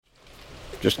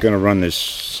Just going to run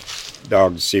this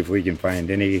dog to see if we can find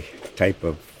any type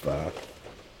of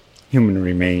human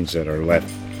remains that are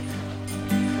left.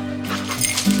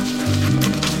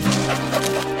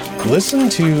 Listen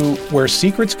to Where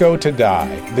Secrets Go to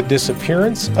Die, The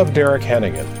Disappearance of Derek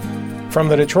Hennigan. From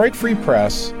the Detroit Free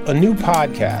Press, a new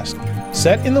podcast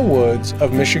set in the woods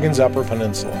of Michigan's Upper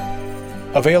Peninsula.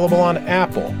 Available on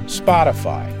Apple,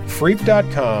 Spotify,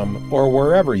 Freep.com, or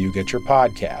wherever you get your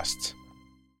podcasts.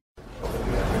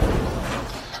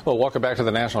 Well, welcome back to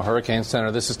the National Hurricane Center.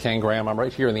 This is Ken Graham. I'm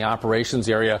right here in the operations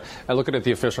area. And looking at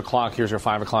the official clock, here's your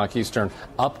 5 o'clock Eastern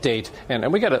update.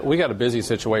 And we got a busy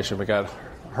situation. We got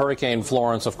Hurricane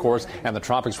Florence, of course, and the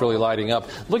tropics really lighting up.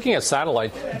 Looking at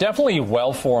satellite, definitely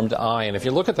well-formed eye. And if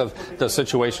you look at the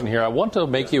situation here, I want to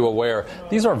make you aware,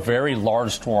 these are very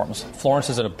large storms. Florence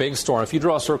is in a big storm. If you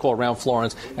draw a circle around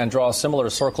Florence and draw a similar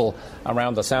circle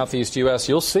around the southeast U.S.,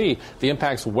 you'll see the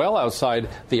impacts well outside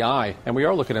the eye. And we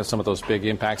are looking at some of those big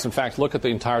impacts. In fact, look at the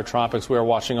entire tropics. We are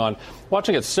watching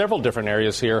at several different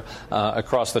areas here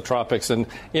across the tropics. And,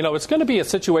 you know, it's going to be a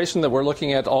situation that we're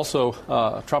looking at also,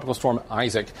 Tropical Storm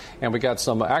Isaac. And we got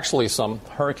some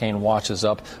hurricane watches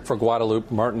up for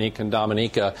Guadeloupe, Martinique, and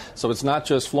Dominica. So it's not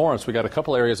just Florence. We got a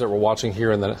couple areas that we're watching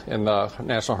here in the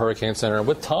National Hurricane Center. And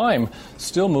with time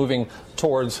still moving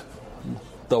towards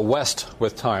the west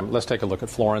with time. Let's take a look at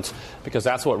Florence, because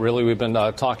that's what really we've been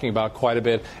talking about quite a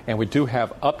bit. And we do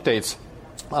have updates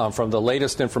from the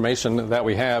latest information that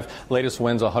we have. Latest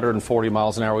winds 140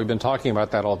 miles an hour. We've been talking about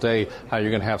that all day, how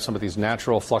you're going to have some of these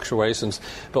natural fluctuations.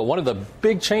 But one of the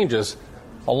big changes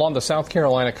along the South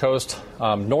Carolina coast,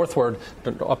 northward,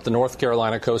 up the North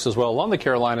Carolina coast as well. Along the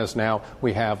Carolinas now,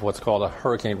 we have what's called a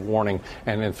hurricane warning.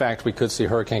 And in fact, we could see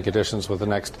hurricane conditions with the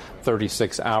next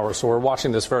 36 hours. So we're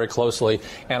watching this very closely,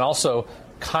 and also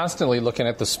constantly looking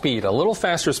at the speed. A little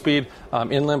faster speed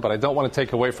inland, but I don't want to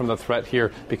take away from the threat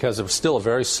here, because it's still a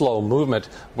very slow movement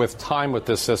with time with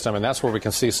this system, and that's where we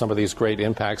can see some of these great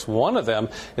impacts. One of them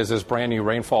is this brand new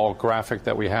rainfall graphic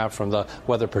that we have from the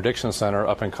Weather Prediction Center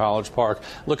up in College Park.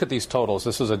 Look at these totals.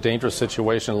 This is a dangerous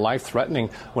situation, life-threatening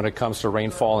when it comes to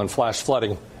rainfall and flash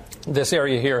flooding. This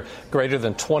area here, greater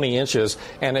than 20 inches,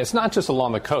 and it's not just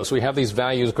along the coast. We have these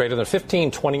values greater than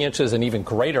 15, 20 inches, and even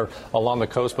greater along the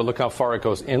coast, but look how far it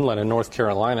goes inland in North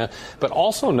Carolina. But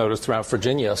also notice throughout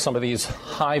Virginia, some of these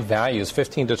high values,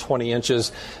 15 to 20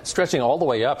 inches, stretching all the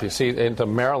way up, you see, into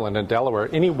Maryland and Delaware.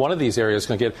 Any one of these areas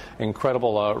can get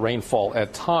incredible rainfall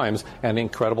at times and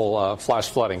incredible flash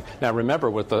flooding. Now,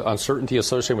 remember, with the uncertainty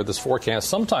associated with this forecast,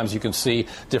 sometimes you can see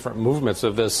different movements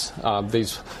of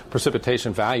these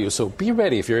precipitation values. So be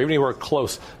ready. If you're anywhere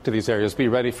close to these areas, be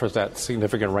ready for that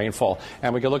significant rainfall.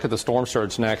 And we can look at the storm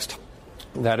surge next.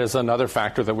 That is another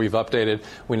factor that we've updated.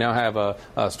 We now have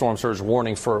a storm surge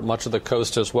warning for much of the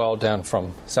coast as well, down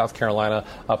from South Carolina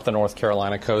up the North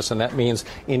Carolina coast. And that means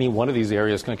any one of these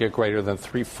areas is going to get greater than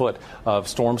 3 foot of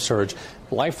storm surge.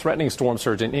 Life-threatening storm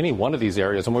surge in any one of these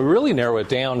areas. And we really narrow it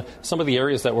down. Some of the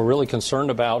areas that we're really concerned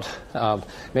about,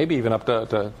 maybe even up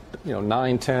to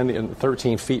 9, 10, and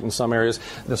 13 feet in some areas.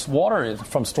 This water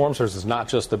from storm surge is not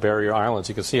just the barrier islands.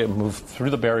 You can see it move through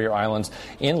the barrier islands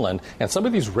inland. And some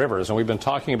of these rivers, and we've been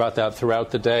talking about that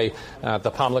throughout the day,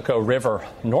 the Pamlico River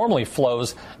normally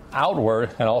flows outward,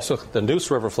 and also the Neuse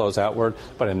River flows outward.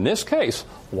 But in this case,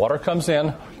 water comes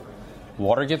in,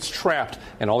 water gets trapped,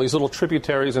 and all these little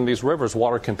tributaries in these rivers,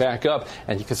 water can back up,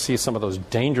 and you can see some of those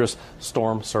dangerous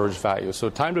storm surge values.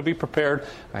 So time to be prepared,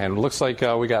 and it looks like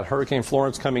we got Hurricane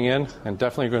Florence coming in, and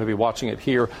definitely going to be watching it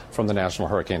here from the National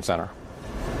Hurricane Center.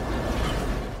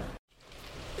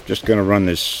 Just going to run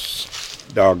this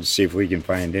dog to see if we can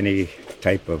find any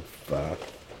type of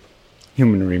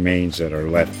human remains that are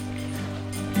left.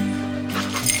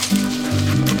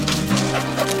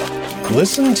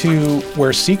 Listen to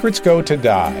Where Secrets Go to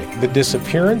Die, The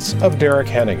Disappearance of Derek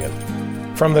Hennigan.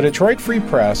 From the Detroit Free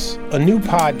Press, a new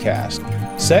podcast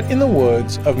set in the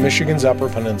woods of Michigan's Upper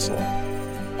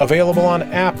Peninsula. Available on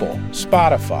Apple,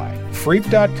 Spotify,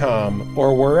 Freep.com,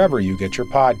 or wherever you get your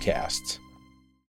podcasts.